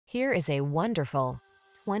Here is a wonderful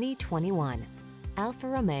 2021 Alfa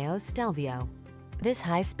Romeo Stelvio. This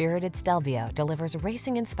high-spirited Stelvio delivers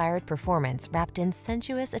racing-inspired performance wrapped in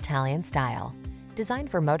sensuous Italian style.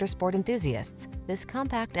 Designed for motorsport enthusiasts, this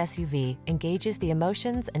compact SUV engages the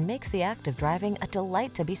emotions and makes the act of driving a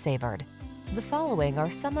delight to be savored. The following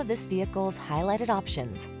are some of this vehicle's highlighted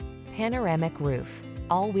options: panoramic roof,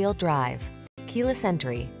 all-wheel drive, keyless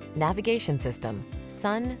entry, navigation system,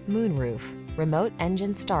 sun, moon roof, remote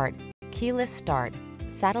engine start, keyless start,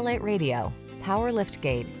 satellite radio, power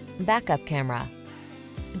liftgate, backup camera.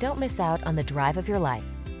 Don't miss out on the drive of your life.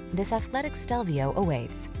 This athletic Stelvio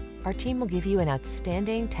awaits. Our team will give you an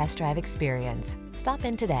outstanding test drive experience. Stop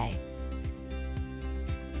in today.